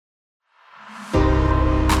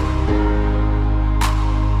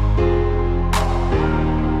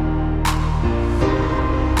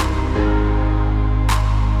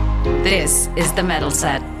This is the Metal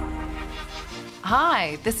Set.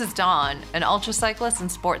 Hi, this is Dawn, an ultracyclist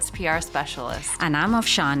and sports PR specialist. And I'm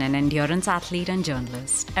Afshan, an endurance athlete and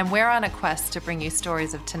journalist. And we're on a quest to bring you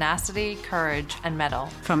stories of tenacity, courage, and mettle.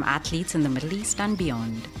 From athletes in the Middle East and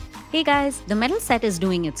beyond. Hey guys, the Metal Set is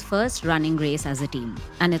doing its first running race as a team,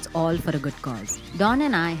 and it's all for a good cause. Dawn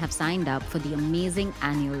and I have signed up for the amazing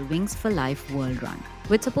annual Wings for Life World Run,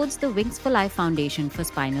 which supports the Wings for Life Foundation for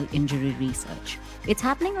Spinal Injury Research. It's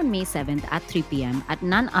happening on May 7th at 3 p.m. at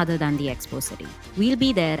none other than the Expo City. We'll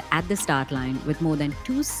be there at the start line with more than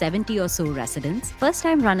 270 or so residents,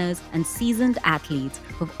 first-time runners, and seasoned athletes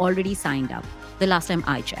who've already signed up, the last time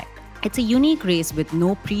I checked. It's a unique race with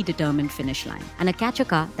no predetermined finish line and a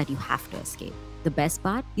catch-a-car that you have to escape. The best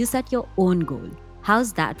part, you set your own goal.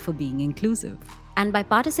 How's that for being inclusive? And by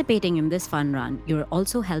participating in this fun run, you're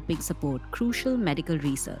also helping support crucial medical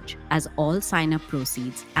research as all sign-up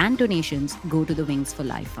proceeds and donations go to the Wings for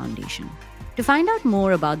Life Foundation. To find out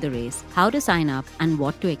more about the race, how to sign up, and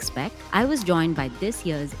what to expect, I was joined by this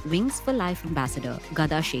year's Wings for Life ambassador,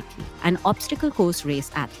 Gada Shaikli, an obstacle course race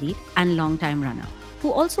athlete and longtime runner,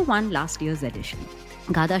 who also won last year's edition.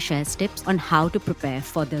 Gada shares tips on how to prepare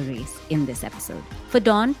for the race in this episode. For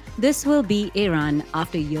Dawn, this will be a run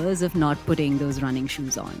after years of not putting those running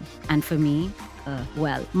shoes on. And for me,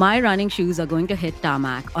 my running shoes are going to hit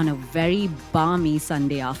tarmac on a very balmy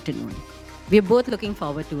Sunday afternoon. We're both looking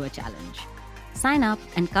forward to a challenge. Sign up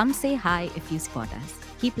and come say hi if you spot us.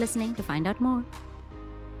 Keep listening to find out more.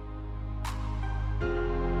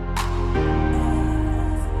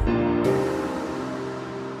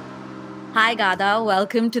 Hi, Gada.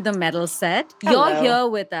 Welcome to the Metal Set. Hello. You're here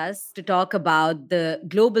with us to talk about the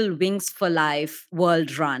Global Wings for Life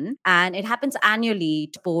World Run. And it happens annually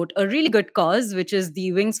to support a really good cause, which is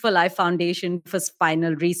the Wings for Life Foundation for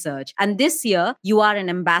Spinal Research. And this year, you are an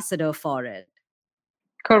ambassador for it.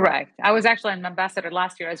 Correct. I was actually an ambassador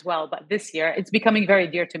last year as well, but this year it's becoming very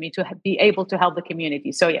dear to me to be able to help the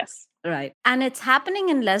community. So yes. Right. And it's happening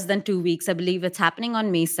in less than 2 weeks. I believe it's happening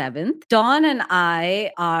on May 7th. Dawn and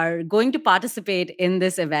I are going to participate in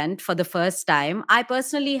this event for the first time. I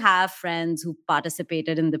personally have friends who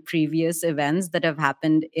participated in the previous events that have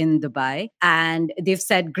happened in Dubai, and they've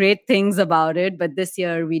said great things about it. But this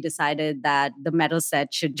year we decided that the Metal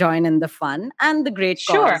Set should join in the fun and the great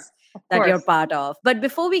cause that you're part of. But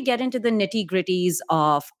before we get into the nitty-gritties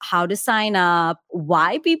of how to sign up,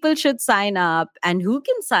 why people should sign up, and who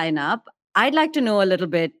can sign up, I'd like to know a little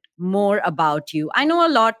bit more about you. I know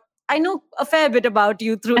a fair bit about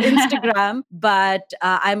you through Instagram, but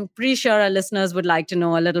I'm pretty sure our listeners would like to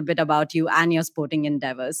know a little bit about you and your sporting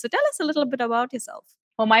endeavors. So tell us a little bit about yourself.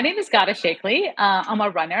 Well, my name is Gada Shaikli. I'm a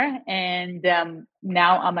runner, and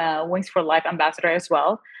now I'm a Wings for Life ambassador as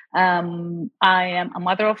well. I am a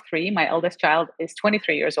mother of 3. My eldest child is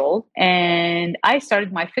 23 years old, and I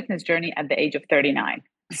started my fitness journey at the age of 39.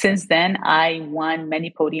 Since then, I won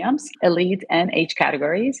many podiums, elite and age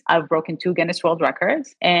categories. I've broken 2 Guinness World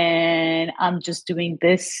Records, and I'm just doing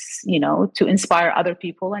this, to inspire other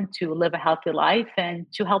people and to live a healthy life and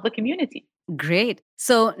to help the community. Great.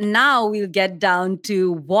 So now we'll get down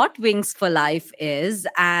to what Wings for Life is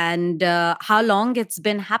and how long it's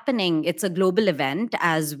been happening. It's a global event,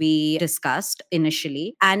 as we discussed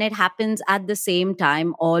initially, and it happens at the same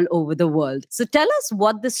time all over the world. So tell us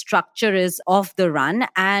what the structure is of the run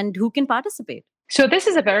and who can participate. So this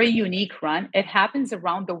is a very unique run. It happens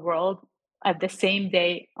around the world at the same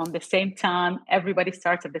day, on the same time. Everybody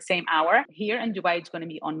starts at the same hour. Here in Dubai, it's going to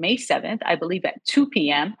be on May 7th, I believe at 2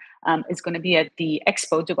 p.m. It's going to be at the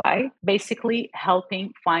Expo Dubai, basically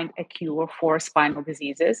helping find a cure for spinal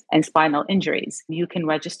diseases and spinal injuries. You can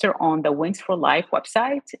register on the Wings for Life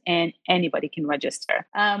website, and anybody can register.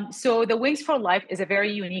 So the Wings for Life is a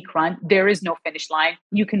very unique run. There is no finish line.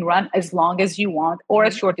 You can run as long as you want or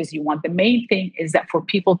as short as you want. The main thing is that for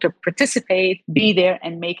people to participate, be there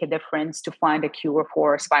and make a difference to find a cure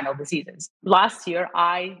for spinal diseases. Last year,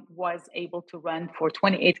 I was able to run for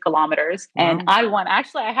 28 kilometers and I won.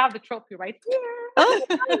 Actually, I have the trophy right here. Oh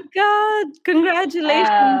my God.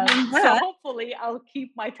 Congratulations. So hopefully I'll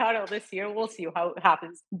keep my title this year. We'll see how it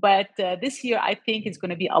happens. But this year, I think it's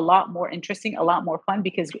going to be a lot more interesting, a lot more fun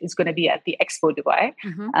because it's going to be at the Expo Dubai.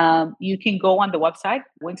 Mm-hmm. You can go on the website,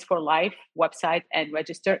 Wings for Life website, and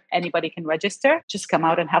register. Anybody can register. Just come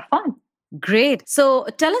out and have fun. Great. So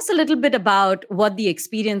tell us a little bit about what the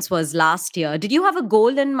experience was last year. Did you have a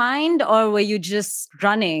goal in mind or were you just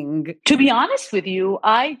running? To be honest with you,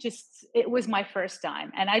 I just was my first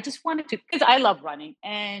time. And I just wanted to, because I love running.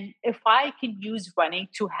 And if I can use running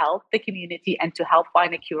to help the community and to help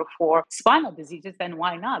find a cure for spinal diseases, then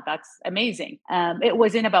why not? That's amazing. It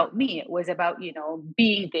wasn't about me. It was about,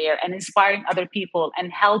 being there and inspiring other people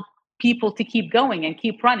and help people to keep going and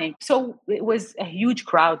keep running. So it was a huge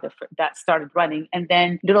crowd that started running. And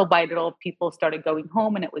then little by little, people started going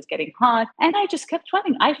home and it was getting hot. And I just kept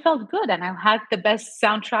running. I felt good and I had the best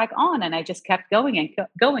soundtrack on. And I just kept going and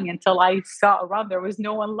kept going until I saw around there was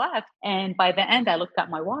no one left. And by the end, I looked at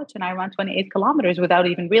my watch and I ran 28 kilometers without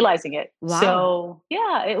even realizing it. Wow. So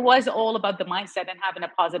yeah, it was all about the mindset and having a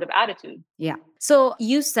positive attitude. Yeah. So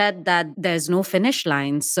you said that there's no finish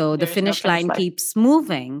line. So the There's no finish finish line line. keeps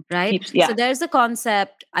moving, right? Yeah. So there's a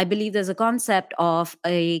concept, I believe there's a concept of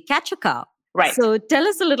a catcher car. Right. So tell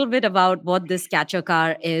us a little bit about what this catcher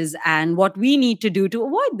car is and what we need to do to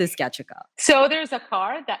avoid this catcher car. So there's a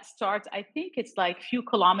car that starts, I think it's like a few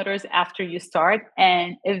kilometers after you start.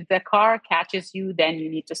 And if the car catches you, then you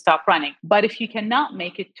need to stop running. But if you cannot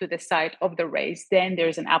make it to the site of the race, then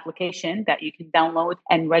there's an application that you can download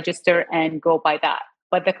and register and go by that.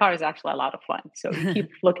 But the car is actually a lot of fun. So you keep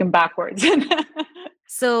looking backwards.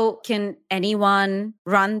 So can anyone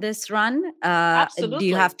run this run? Absolutely. Do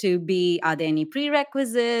you have to are there any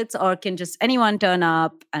prerequisites or can just anyone turn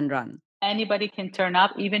up and run? Anybody can turn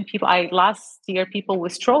up. Even last year, people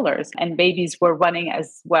with strollers and babies were running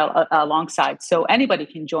as well alongside. So anybody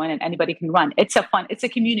can join and anybody can run. It's a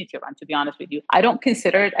community run, to be honest with you. I don't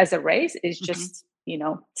consider it as a race. It's just,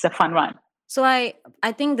 it's a fun run. So I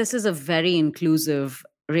think this is a very inclusive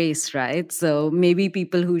race, right? So maybe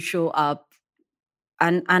people who show up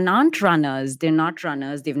and aren't runners, they're not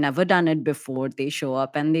runners, they've never done it before, they show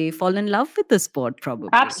up and they fall in love with the sport probably.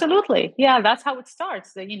 Absolutely. Yeah, that's how it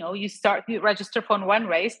starts. You register for one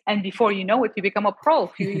race and before you know it, you become a pro a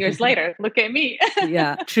few years later. Look at me.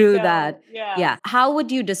 Yeah, true that. Yeah. How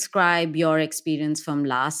would you describe your experience from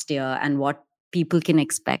last year and what people can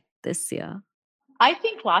expect this year? I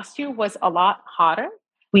think last year was a lot hotter.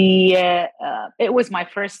 It was my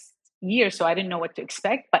first year, so I didn't know what to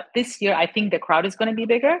expect. But this year, I think the crowd is going to be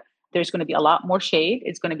bigger. There's going to be a lot more shade.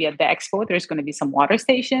 It's going to be at the expo. There's going to be some water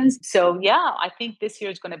stations. So yeah, I think this year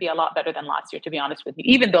is going to be a lot better than last year, to be honest with you,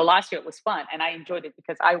 even though last year it was fun and I enjoyed it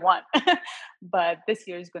because I won. But this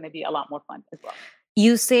year is going to be a lot more fun as well.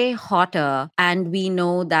 You say hotter, and we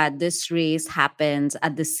know that this race happens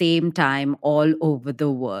at the same time all over the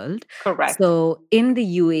world. Correct. So in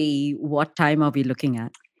the UAE, what time are we looking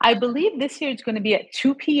at? I believe this year it's going to be at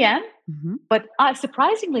 2 p.m. Mm-hmm. But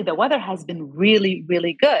surprisingly, the weather has been really,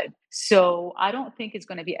 really good. So I don't think it's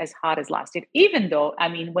going to be as hot as last year, even though,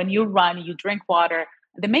 when you run, you drink water.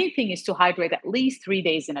 The main thing is to hydrate at least 3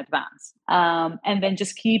 days in advance. And then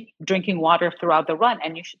just keep drinking water throughout the run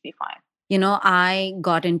and you should be fine. I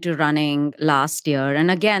got into running last year. And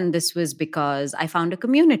again, this was because I found a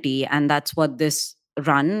community, and that's what this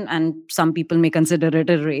run, and some people may consider it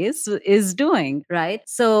a race, is doing, right?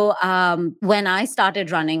 So when I started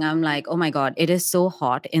running, I'm like, oh my God, it is so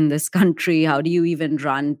hot in this country. How do you even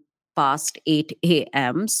run past 8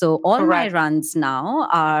 a.m.? So all Correct. my runs now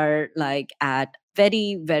are like at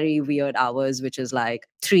very, very weird hours, which is like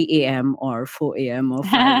 3 a.m. or 4 a.m. or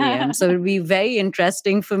 5 a.m. So it'll be very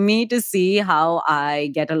interesting for me to see how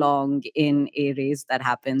I get along in a race that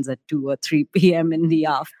happens at 2 or 3 p.m. in the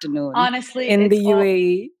afternoon. Honestly, in the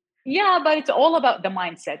UAE. Yeah, but it's all about the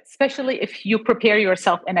mindset, especially if you prepare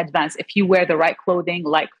yourself in advance. If you wear the right clothing,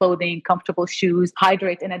 light clothing, comfortable shoes,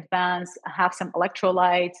 hydrate in advance, have some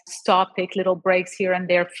electrolytes, stop, take little breaks here and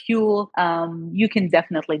there, fuel, you can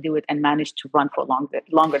definitely do it and manage to run for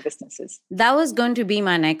longer distances. That was going to be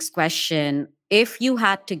my next question. If you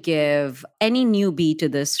had to give any newbie to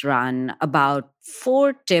this run about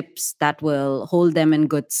 4 tips that will hold them in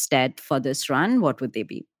good stead for this run, what would they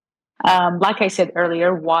be? Like I said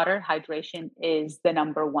earlier, water hydration is the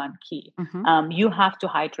number one key. Mm-hmm. You have to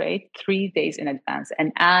hydrate 3 days in advance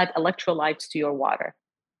and add electrolytes to your water.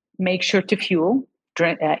 Make sure to fuel,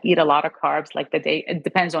 eat a lot of carbs like the day. It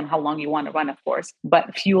depends on how long you want to run, of course,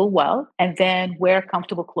 but fuel well. And then wear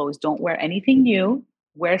comfortable clothes. Don't wear anything new.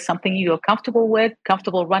 Wear something you're comfortable with,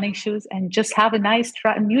 comfortable running shoes, and just have a nice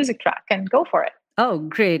music track and go for it. Oh,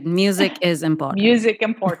 great. Music is important. Music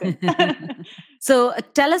important. So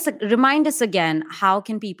remind us again, how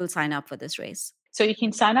can people sign up for this race? So you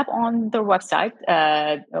can sign up on the website,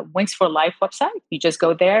 Wings for Life website. You just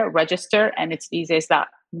go there, register, and it's easy as that.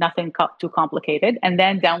 Nothing too complicated. And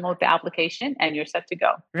then download the application and you're set to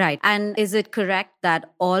go. Right. And is it correct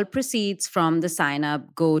that all proceeds from the sign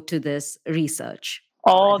up go to this research?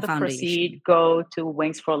 All the the foundation. proceed go to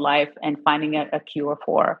Wings for Life and finding a cure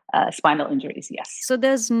for spinal injuries. Yes. So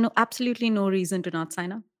there's absolutely no reason to not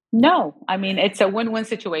sign up. No, I mean, it's a win-win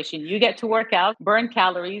situation. You get to work out, burn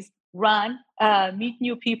calories, run, meet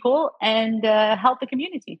new people, and help the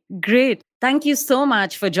community. Great. Thank you so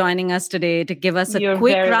much for joining us today to give us a You're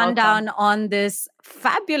quick very rundown welcome. on this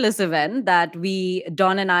fabulous event that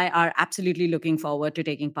Dawn and I, are absolutely looking forward to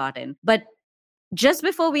taking part in. But just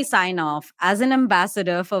before we sign off, as an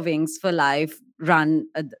ambassador for Wings for Life run,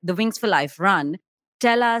 the Wings for Life run,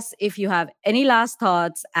 tell us if you have any last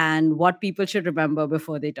thoughts and what people should remember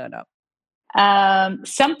before they turn up.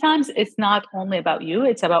 Sometimes it's not only about you,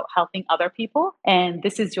 it's about helping other people. And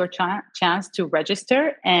this is your chance to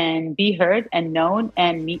register and be heard and known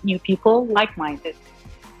and meet new people like minded.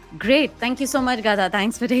 Great. Thank you so much, Gada.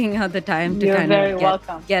 Thanks for taking out the time to You're kind very of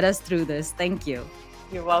welcome. get us through this. Thank you.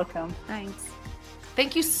 You're welcome. Thanks.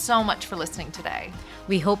 Thank you so much for listening today.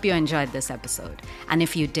 We hope you enjoyed this episode. And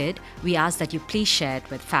if you did, we ask that you please share it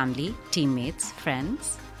with family, teammates,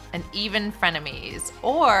 friends, And even frenemies,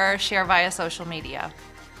 or share via social media.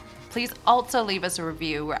 Please also leave us a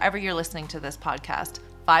review wherever you're listening to this podcast.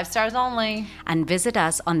 5 stars only. and visit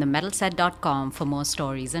us on themetalset.com for more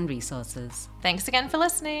stories and resources. Thanks again for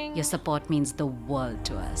listening. Your support means the world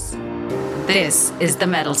to us. This is The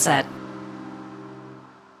Metal Set.